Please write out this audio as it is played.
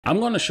I'm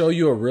going to show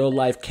you a real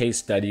life case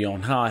study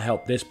on how I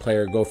helped this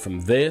player go from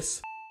this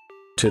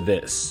to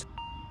this.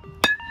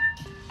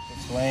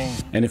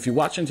 And if you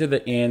watch until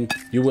the end,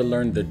 you will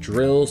learn the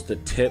drills, the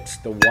tips,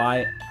 the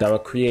why that will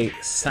create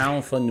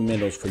sound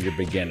fundamentals for your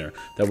beginner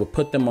that will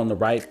put them on the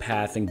right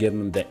path and give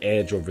them the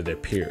edge over their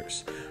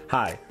peers.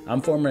 Hi,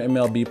 I'm former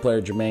MLB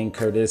player Jermaine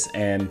Curtis,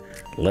 and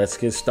let's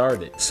get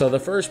started. So the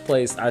first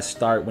place I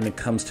start when it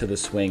comes to the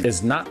swing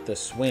is not the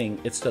swing,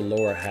 it's the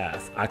lower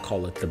half. I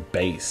call it the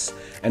base.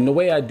 And the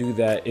way I do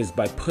that is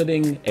by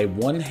putting a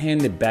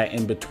one-handed bat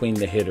in between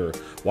the hitter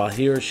while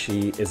he or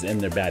she is in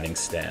their batting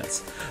stance.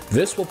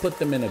 This will put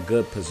them in a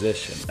good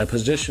position, a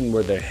position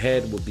where their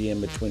head will be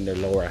in between their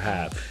lower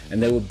half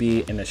and they will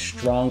be in a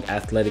strong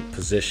athletic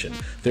position.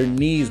 Their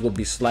knees will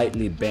be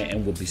slightly bent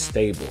and will be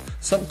stable.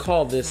 Some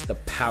call this the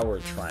power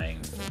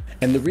triangle.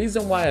 And the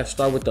reason why I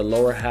start with the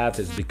lower half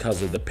is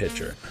because of the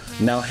pitcher.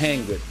 Now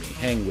hang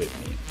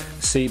with me.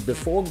 See,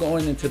 before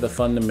going into the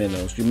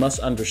fundamentals, you must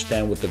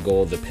understand what the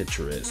goal of the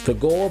pitcher is. The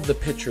goal of the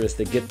pitcher is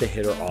to get the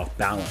hitter off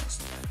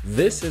balance.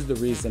 This is the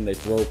reason they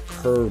throw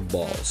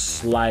curveballs,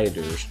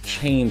 sliders,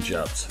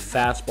 changeups,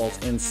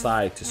 fastballs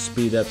inside to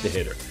speed up the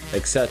hitter,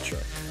 etc.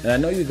 And I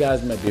know you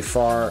guys might be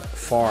far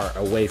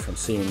away from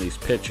seeing these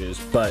pitches,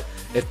 but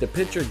if the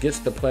pitcher gets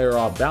the player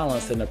off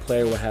balance, then the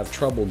player will have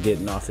trouble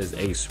getting off his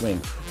A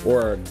swing,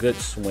 or a good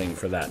swing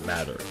for that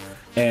matter.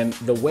 And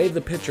the way the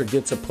pitcher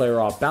gets a player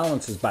off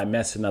balance is by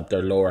messing up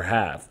their lower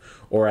half,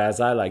 or as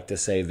I like to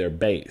say, their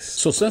base.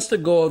 So since the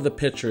goal of the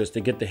pitcher is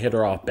to get the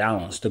hitter off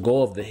balance, the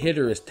goal of the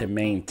hitter is to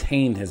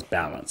maintain his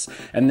balance.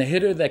 And the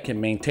hitter that can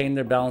maintain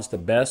their balance the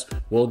best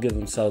will give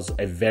themselves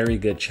a very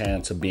good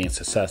chance of being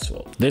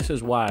successful. This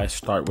is why I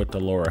start with the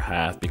lower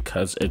half,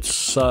 because it's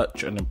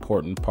such an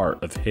important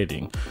part of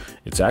hitting.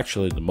 It's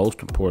actually the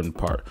most important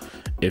part.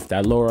 If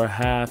that lower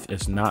half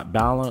is not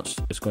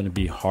balanced, it's going to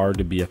be hard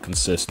to be a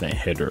consistent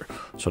hitter.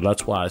 So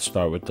that's why I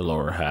start with the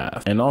lower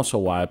half, and also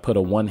why I put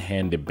a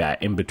one-handed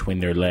bat in between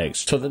their legs.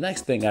 So the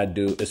next thing I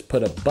do is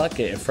put a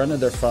bucket in front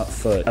of their front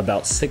foot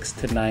about 6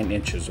 to 9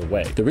 inches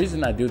away. The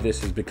reason I do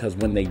this is because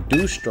when they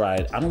do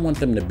stride, I don't want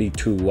them to be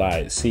too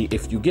wide. See,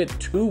 if you get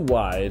too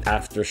wide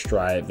after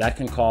stride, that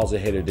can cause a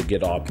hitter to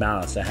get off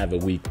balance and have a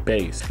weak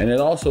base. And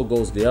it also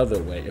goes the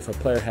other way. If a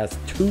player has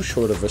too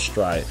short of a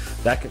stride,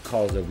 that could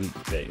cause a weak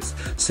base.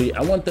 See,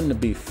 I want them to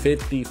be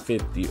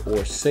 50-50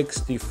 or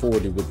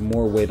 60-40 with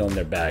more weight on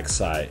their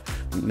backside.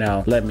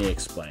 Now, let me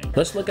explain.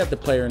 Let's look at the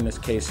player in this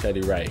case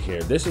study right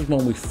here. This is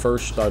when we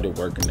first started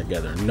working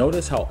together.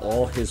 Notice how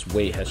all his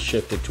weight has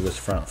shifted to his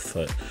front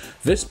foot.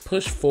 This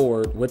push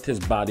forward with his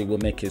body will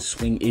make his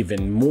swing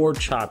even more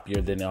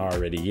choppier than it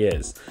already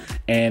is,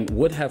 and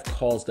would have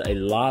caused a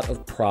lot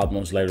of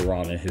problems later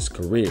on in his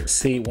career.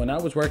 See, when I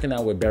was working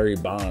out with Barry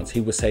Bonds,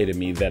 he would say to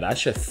me that I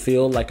should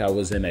feel like I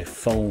was in a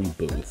phone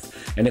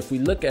booth. And if we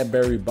look at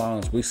Barry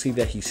Bonds, we see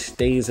that he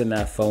stays in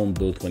that phone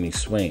booth when he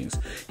swings.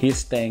 He's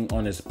staying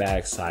on his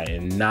backside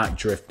and not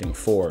drifting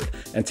forward.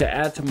 And to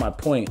add to my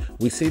point,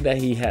 we see that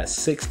he has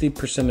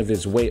 60% of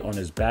his weight on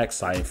his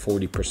backside and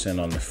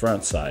 40% on the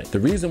front side. The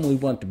reason we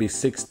want to be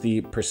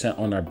 60%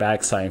 on our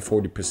backside and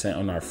 40%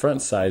 on our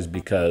front side is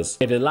because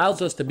it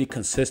allows us to be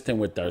consistent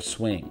with our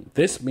swing.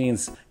 This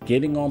means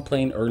getting on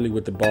plane early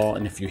with the ball,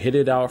 and if you hit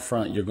it out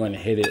front, you're going to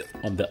hit it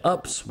on the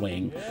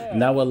upswing,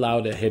 and that will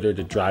allow the hitter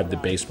to drive the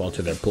baseball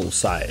to their pull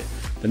side.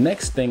 The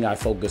next thing I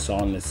focus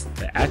on is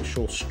the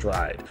actual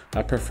stride.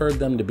 I prefer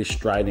them to be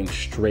striding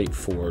straight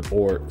forward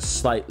or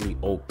slightly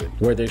open,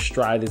 where their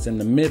stride is in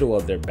the middle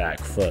of their back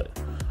foot.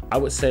 I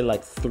would say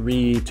like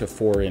 3 to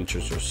 4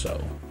 inches or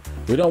so.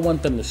 We don't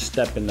want them to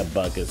step in the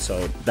bucket,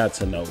 so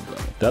that's a no-go.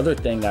 The other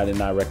thing I did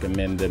not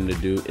recommend them to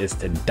do is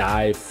to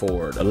dive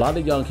forward. A lot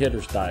of young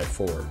hitters dive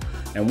forward.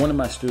 And one of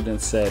my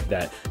students said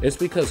that it's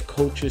because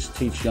coaches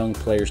teach young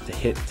players to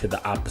hit to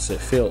the opposite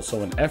field.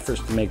 So in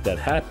efforts to make that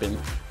happen,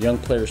 young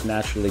players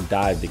naturally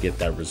dive to get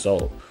that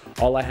result.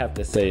 All I have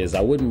to say is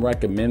I wouldn't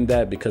recommend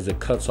that because it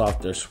cuts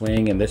off their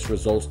swing, and this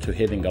results to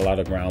hitting a lot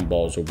of ground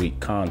balls or weak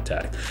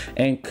contact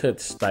and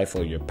could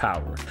stifle your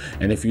power.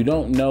 And if you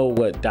don't know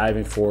what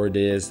diving forward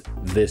is,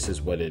 this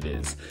is what it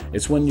is.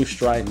 It's when you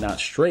stride not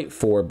straight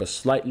forward but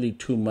slightly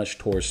too much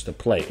towards the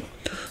plate.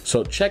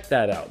 So check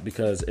that out,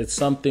 because it's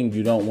something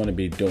you don't want to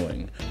be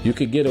doing. You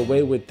could get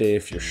away with it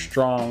if you're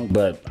strong,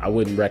 but I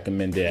wouldn't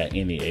recommend it at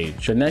any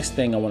age. The next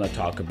thing I want to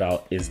talk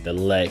about is the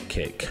leg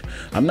kick.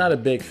 I'm not a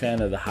big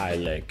fan of the high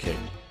leg kick.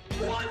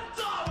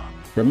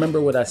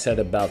 Remember what I said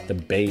about the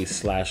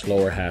base /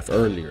 lower half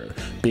earlier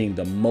being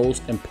the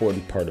most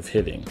important part of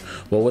hitting?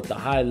 Well, with the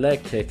high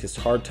leg kick, it's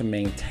hard to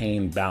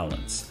maintain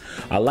balance.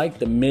 I like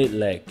the mid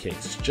leg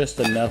kicks, just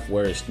enough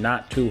where it's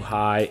not too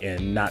high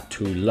and not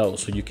too low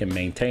so you can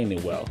maintain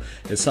it well.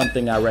 It's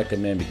something I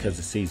recommend because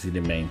it's easy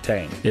to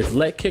maintain. If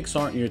leg kicks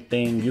aren't your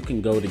thing, you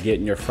can go to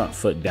getting your front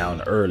foot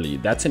down early.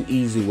 That's an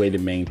easy way to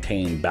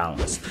maintain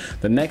balance.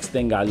 The next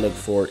thing I look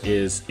for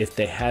is if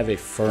they have a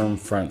firm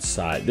front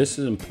side. This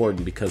is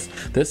important because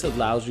this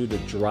allows you to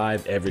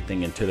drive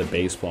everything into the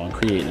baseball and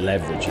create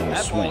leverage. leverage in the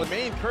swing.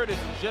 Jermaine Curtis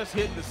just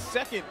hit the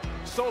second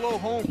solo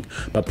home.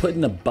 By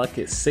putting the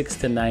bucket 6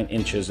 to 9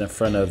 inches in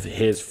front of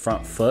his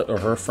front foot or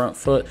her front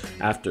foot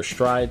after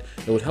stride,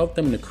 it would help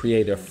them to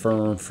create a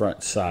firm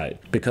front side.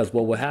 Because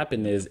what will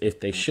happen is if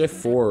they shift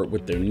forward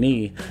with their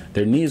knee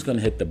is going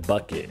to hit the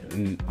bucket,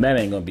 and that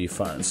ain't going to be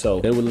fun. So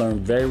they would learn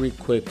very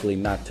quickly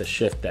not to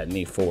shift that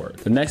knee forward.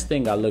 The next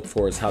thing I look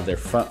for is how their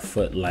front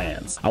foot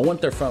lands. I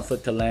want their front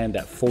foot to land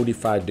at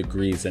 45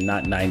 degrees and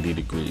not 90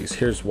 degrees.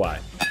 Here's why.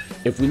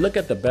 If we look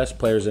at the best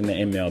players in the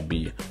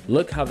MLB,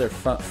 look how their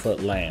front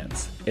foot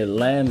lands. It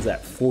lands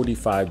at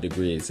 45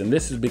 degrees, and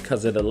this is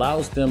because it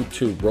allows them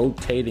to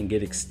rotate and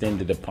get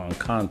extended upon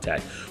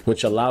contact,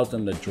 which allows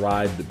them to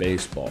drive the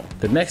baseball.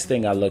 The next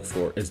thing I look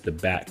for is the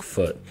back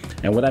foot,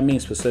 and what I mean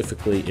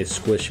specifically is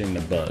squishing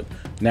the bug.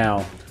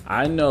 Now,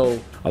 I know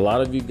a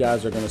lot of you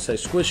guys are going to say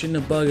squishing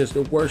the bug is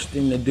the worst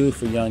thing to do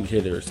for young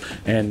hitters,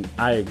 and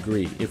I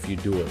agree if you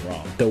do it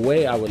wrong. The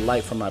way I would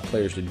like for my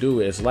players to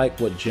do it is like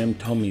what Jim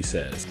Thome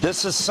says.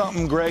 This is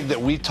something, Greg,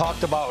 that we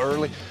talked about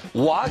early.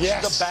 Watch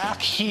the back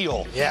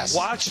heel. Yes.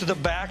 Watch the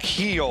back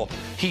heel.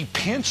 He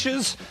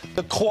pinches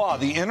the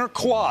quad, the inner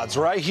quads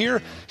right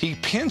here. He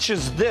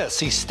pinches this.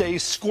 He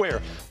stays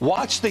square.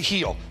 Watch the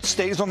heel.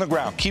 Stays on the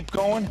ground. Keep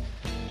going.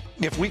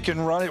 If we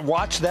can run it,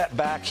 watch that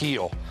back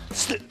heel.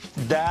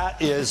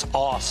 That is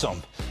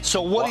awesome.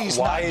 So what he's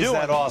not doing, why is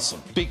that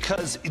awesome?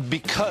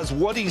 Because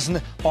what he's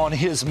on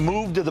his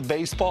move to the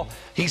baseball,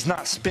 he's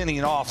not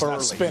spinning off early.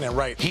 Not spinning,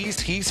 right.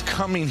 He's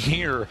coming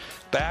here,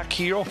 back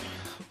heel,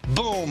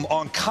 boom,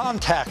 on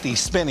contact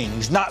he's spinning.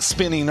 He's not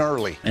spinning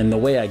early. And the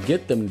way I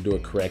get them to do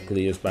it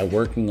correctly is by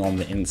working on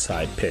the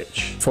inside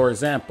pitch. For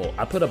example,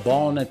 I put a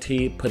ball on a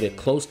tee, put it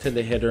close to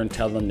the hitter and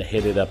tell them to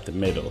hit it up the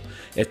middle.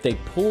 If they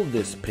pull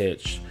this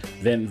pitch,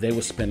 then they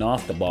will spin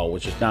off the ball,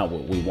 which is not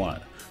what we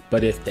want.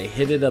 But if they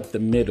hit it up the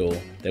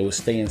middle, they will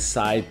stay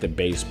inside the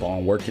baseball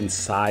and work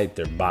inside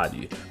their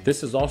body.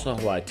 This is also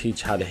how I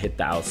teach how to hit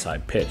the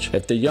outside pitch.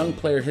 If the young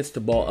player hits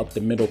the ball up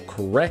the middle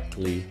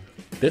correctly,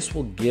 this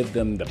will give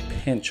them the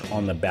pinch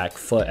on the back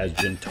foot, as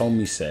Jim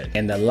Thome said,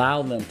 and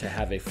allow them to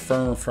have a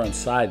firm front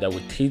side that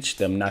would teach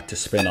them not to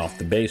spin off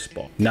the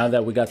baseball. Now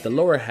that we got the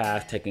lower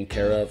half taken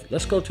care of,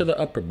 let's go to the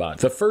upper body.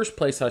 The first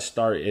place I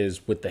start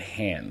is with the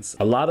hands.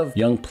 A lot of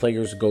young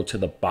players go to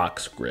the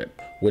box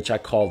grip, which I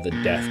call the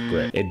death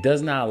grip. It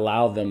does not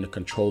allow them to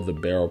control the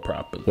barrel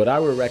properly. What I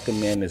would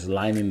recommend is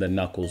lining the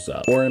knuckles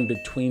up, or in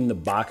between the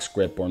box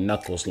grip or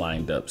knuckles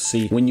lined up.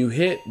 See, when you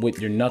hit with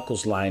your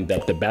knuckles lined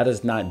up, the bat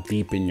is not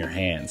deep in your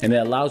hands, and it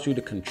allows you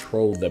to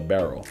control the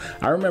barrel.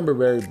 I remember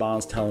Barry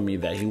Bonds telling me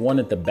that he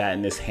wanted the bat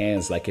in his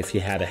hands like if he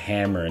had a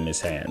hammer in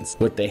his hands.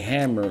 With the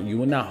hammer, you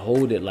would not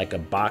hold it like a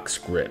box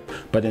grip,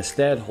 but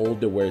instead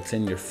hold it where it's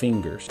in your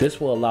fingers. This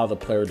will allow the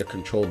player to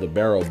control the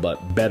barrel,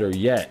 but better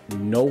yet,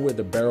 know where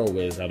the barrel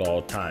is at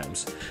all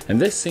times. And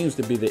this seems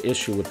to be the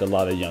issue with a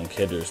lot of young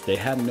hitters. They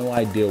have no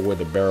idea where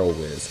the barrel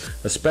is,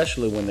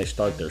 especially when they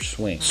start their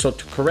swing. So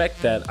to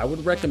correct that, I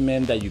would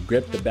recommend that you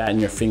grip the bat in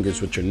your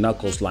fingers with your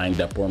knuckles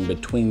lined up, or in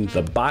between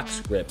the box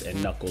grip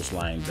and knuckles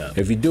lined up.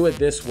 If you do it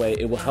this way,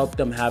 it will help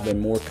them have a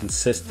more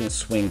consistent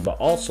swing, but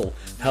also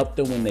help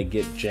them when they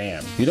get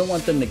jammed. You don't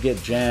want them to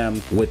get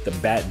jammed with the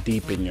bat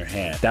deep in your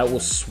hand. That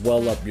will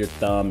swell up your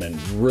thumb and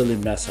really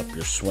mess up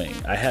your swing.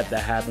 I had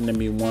that happen to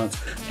me once,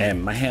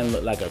 and my hand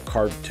looked like a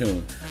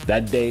cartoon.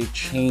 That day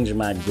changed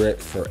my grip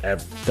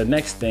forever. The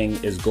next thing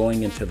is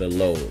going into the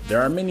load.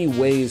 There are many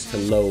ways to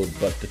load,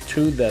 but the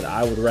two that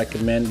I would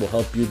recommend will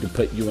help you to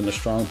put you in a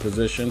strong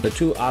position. The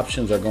two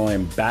options are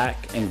going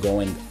back and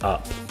going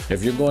up.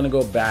 If you're going to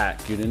go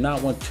back, you do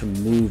not want to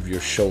move your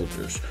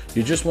shoulders.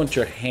 You just want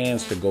your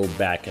hands to go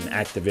back and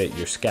activate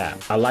your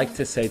scap. I like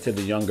to say to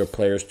the younger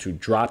players to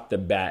drop the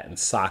bat and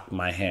sock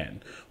my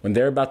hand. When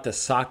they're about to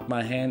sock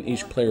my hand,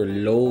 each player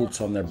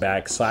loads on their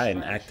backside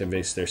and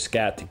activates their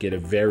scap to get a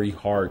very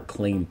hard,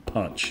 clean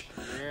punch.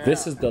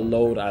 This is the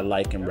load I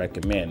like and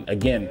recommend.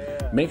 Again,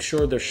 make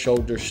sure their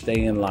shoulders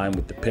stay in line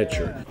with the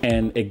pitcher.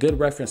 And a good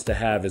reference to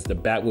have is the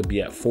bat would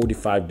be at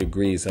 45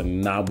 degrees and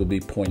the knob will be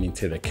pointing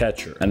to the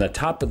catcher. And the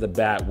top of the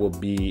bat will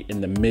be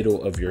in the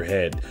middle of your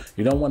head.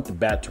 You don't want the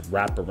bat to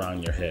wrap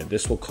around your head.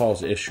 This will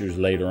cause issues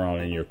later on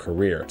in your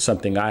career.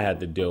 Something I had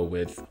to deal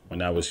with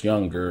when I was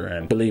younger,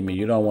 and believe me,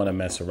 you don't want to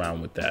mess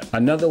around with that.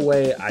 Another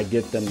way I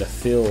get them to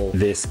feel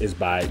this is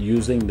by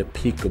using the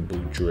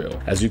peekaboo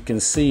drill. As you can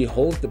see,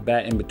 hold the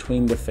bat in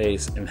between the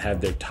face and have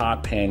their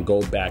top hand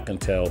go back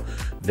until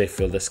they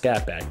feel the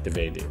scap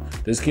activated.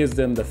 This gives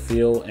them the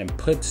feel and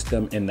puts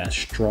them in that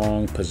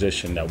strong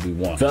position that we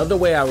want. The other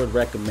way I would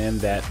recommend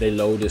that they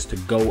load is to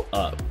go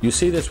up. You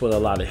see this with a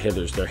lot of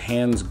hitters. Their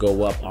hands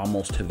go up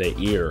almost to their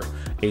ear.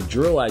 A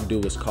drill I do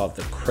is called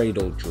the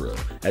cradle drill.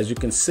 As you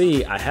can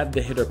see, I have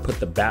the hitter put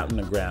the bat on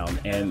the ground,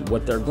 and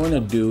what they're going to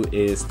do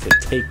is to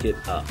take it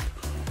up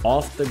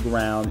off the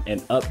ground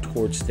and up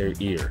towards their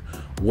ear.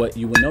 what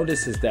you will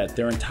notice is that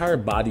their entire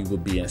body will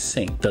be in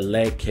sync. The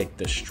leg kick,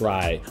 the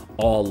stride,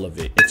 all of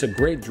it. It's a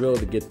great drill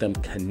to get them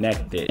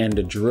connected, and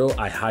the drill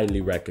I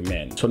highly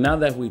recommend. So now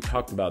that we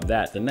talked about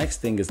that, the next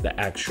thing is the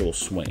actual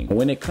swing.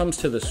 When it comes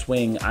to the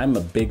swing, I'm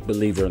a big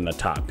believer in the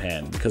top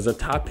hand because the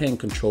top hand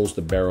controls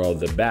the barrel of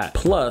the bat.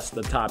 Plus,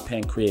 the top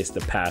hand creates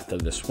the path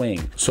of the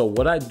swing. So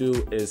what I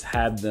do is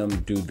have them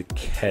do the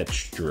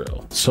catch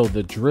drill. So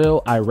the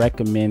drill I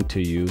recommend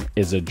to you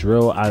is a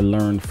drill I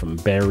learned from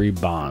Barry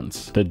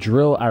Bonds. The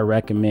drill I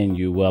recommend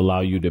you will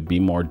allow you to be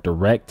more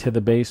direct to the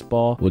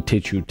baseball, will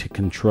teach you to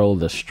control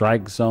the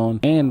strike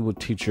zone, and will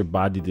teach your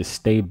body to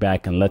stay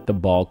back and let the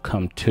ball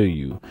come to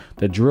you.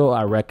 The drill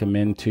I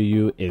recommend to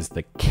you is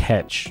the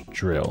catch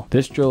drill.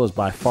 This drill is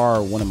by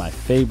far one of my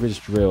favorite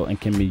drills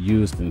and can be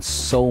used in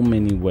so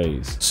many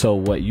ways. So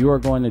what you are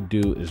going to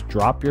do is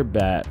drop your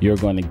bat, you're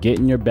going to get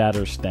in your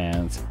batter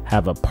stance,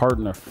 have a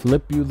partner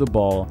flip you the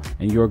ball,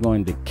 and you're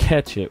going to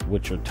catch it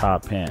with your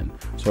top hand.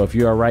 So if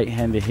you're a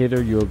right-handed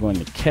hitter, you're going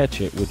to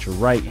catch it with your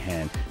right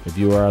hand. If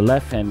you are a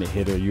left-handed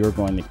hitter, you're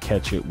going to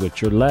catch it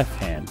with your left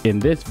hand. In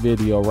this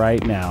video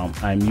right now,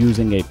 I'm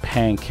using a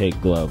pancake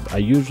glove. I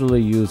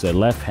usually use a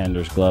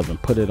left-hander's glove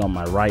and put it on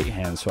my right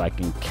hand so I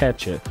can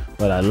catch it,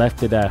 but I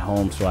left it at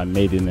home, so I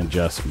made an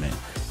adjustment.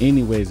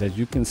 Anyways, as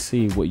you can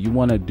see, what you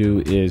want to do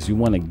is you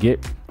want to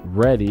get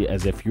ready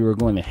as if you were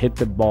going to hit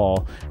the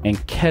ball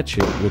and catch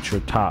it with your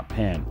top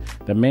hand.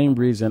 The main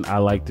reason I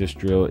like this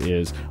drill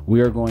is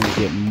we are going to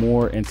get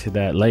more into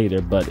that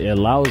later, but it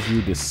allows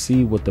you to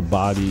see what the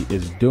body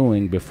is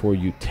doing before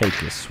you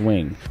take a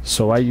swing.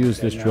 So I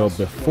use this drill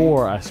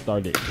before I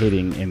started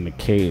hitting in the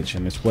cage,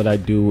 and it's what I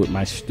do with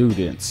my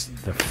students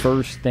the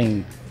first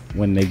thing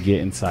when they get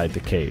inside the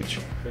cage.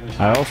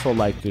 I also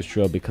like this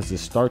drill because it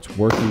starts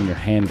working your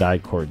hand-eye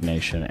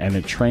coordination, and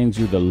it trains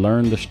you to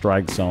learn the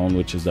strike zone,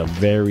 which is a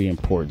very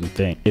important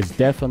thing. It's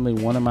definitely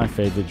one of my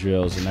favorite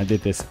drills, and I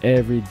did this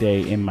every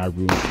day in my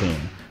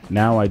routine.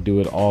 Now I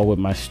do it all with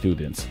my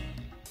students.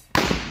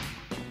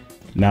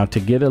 Now, to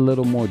get a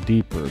little more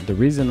deeper, the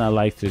reason I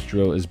like this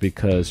drill is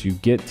because you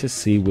get to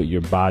see what your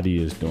body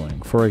is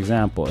doing. For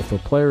example, if a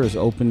player is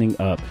opening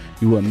up,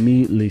 you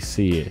immediately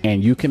see it,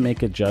 and you can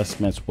make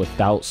adjustments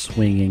without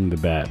swinging the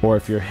bat. Or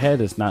if your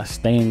head is not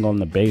staying on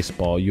the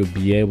baseball, you'll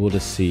be able to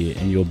see it,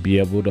 and you'll be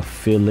able to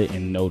feel it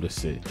and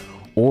notice it.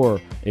 Or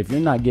if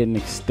you're not getting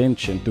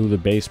extension through the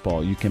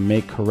baseball, you can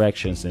make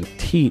corrections and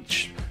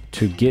teach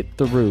to get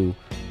through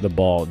the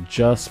ball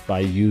just by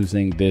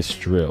using this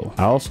drill.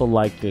 I also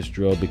like this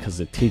drill because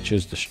it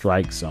teaches the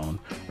strike zone.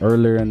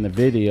 Earlier in the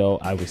video,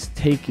 I was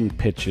taking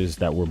pitches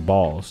that were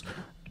balls.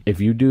 If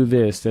you do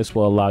this, this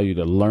will allow you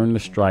to learn the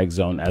strike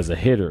zone as a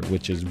hitter,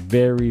 which is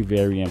very,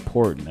 very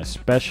important,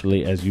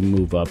 especially as you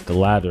move up the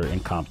ladder in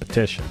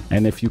competition.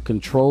 And if you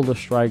control the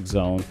strike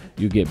zone,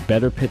 you get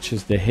better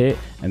pitches to hit,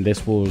 and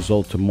this will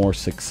result to more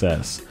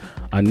success.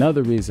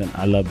 Another reason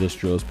I love this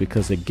drill is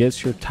because it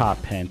gets your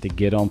top hand to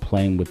get on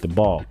playing with the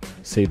ball.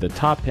 See, the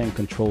top hand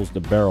controls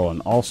the barrel and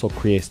also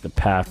creates the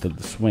path of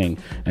the swing.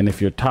 And if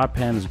your top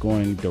hand is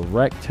going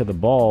direct to the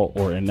ball,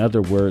 or in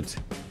other words,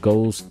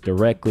 goes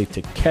directly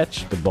to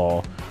catch the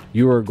ball,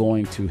 you are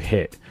going to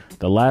hit.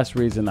 The last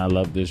reason I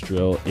love this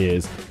drill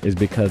is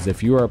because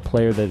if you are a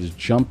player that is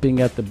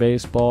jumping at the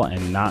baseball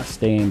and not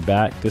staying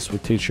back, this will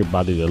teach your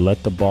body to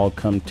let the ball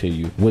come to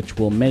you, which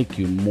will make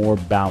you more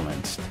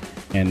balanced.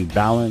 And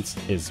balance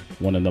is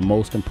one of the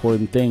most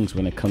important things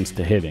when it comes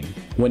to hitting.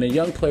 When a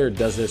young player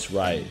does this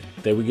right,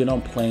 they will get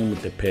on playing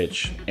with the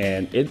pitch,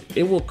 and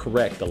it will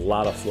correct a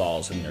lot of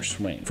flaws in their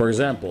swing. For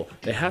example,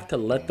 they have to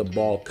let the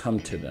ball come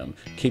to them,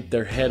 keep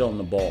their head on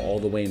the ball all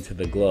the way into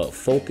the glove,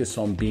 focus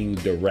on being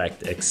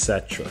direct,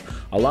 etc.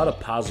 A lot of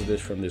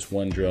positives from this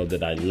one drill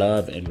that I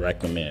love and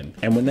recommend.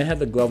 And when they have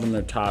the glove on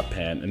their top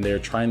hand and they're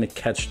trying to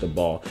catch the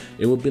ball,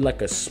 it will be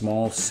like a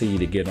small C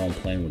to get on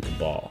playing with the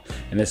ball.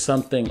 And it's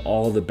something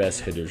all the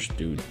best hitters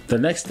do. The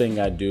next thing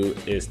I do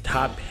is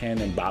top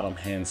hand and bottom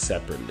hand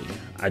separately.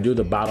 I do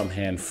the bottom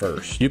hand first.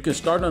 You can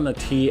start on the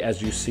tee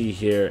as you see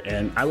here,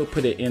 and I would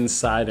put it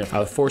inside and I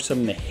would force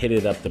them to hit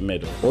it up the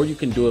middle. Or you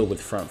can do it with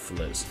front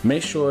flips.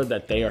 Make sure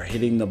that they are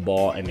hitting the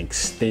ball and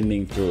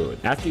extending through it.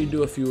 After you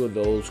do a few of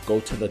those, go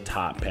to the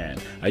top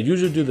hand. I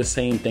usually do the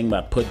same thing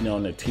by putting it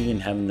on the tee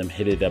and having them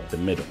hit it up the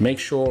middle. Make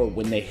sure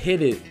when they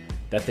hit it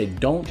that they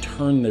don't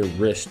turn their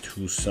wrist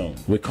too soon.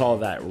 We call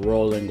that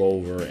rolling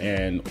over,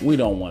 and we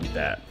don't want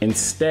that.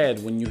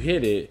 Instead, when you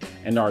hit it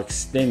and are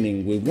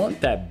extending, we want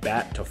that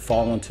bat to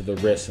fall into the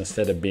wrist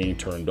instead of being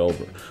turned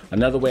over.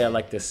 Another way I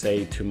like to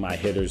say to my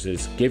hitters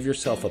is give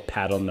yourself a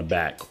pat on the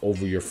back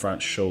over your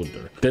front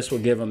shoulder. This will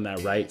give them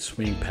that right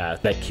swing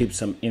path that keeps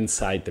them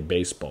inside the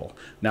baseball.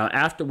 Now,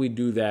 after we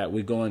do that,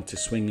 we go into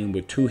swinging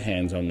with two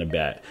hands on the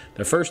bat.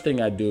 The first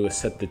thing I do is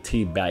set the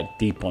tee back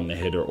deep on the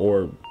hitter,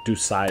 or do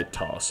side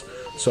toss,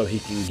 so he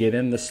can get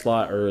in the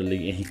slot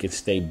early and he can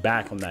stay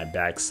back on that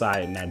back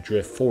side and not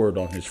drift forward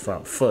on his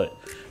front foot.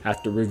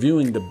 After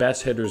reviewing the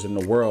best hitters in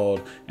the world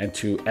and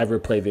to ever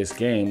play this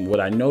game, what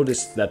I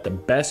noticed that the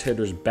best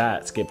hitters'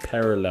 bats get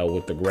parallel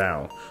with the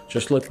ground.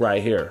 Just look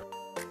right here.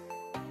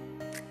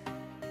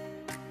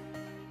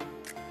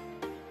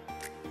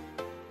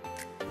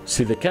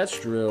 See, the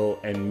catch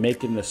drill and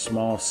making the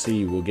small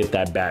C will get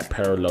that bat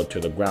parallel to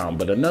the ground,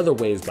 but another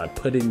way is by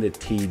putting the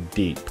tee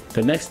deep.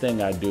 The next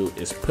thing I do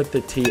is put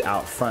the tee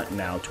out front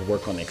now to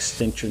work on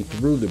extension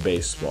through the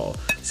baseball.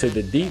 So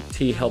the deep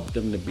tee helped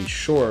them to be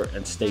short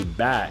and stay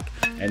back,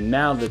 and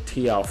now the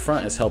tee out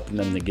front is helping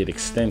them to get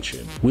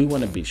extension. We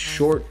want to be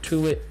short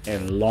to it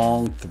and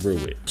long through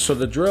it. So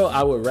the drill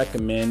I would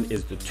recommend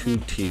is the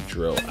 2-tee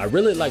drill. I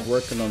really like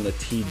working on the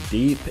tee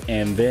deep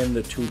and then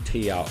the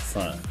 2-tee out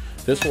front.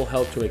 This will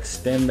help to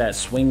extend that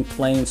swing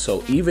plane,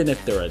 so even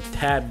if they're a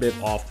tad bit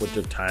off with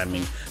their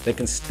timing, they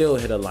can still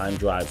hit a line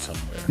drive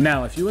somewhere.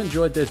 Now, if you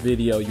enjoyed this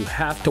video, you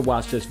have to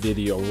watch this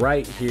video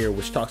right here,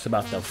 which talks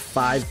about the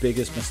 5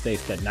 biggest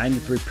mistakes that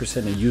 93%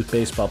 of youth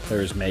baseball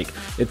players make.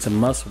 It's a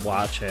must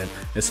watch, and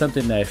it's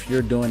something that if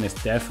you're doing,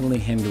 it's definitely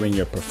hindering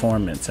your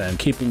performance and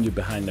keeping you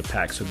behind the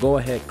pack. So go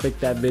ahead, click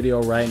that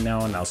video right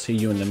now, and I'll see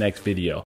you in the next video.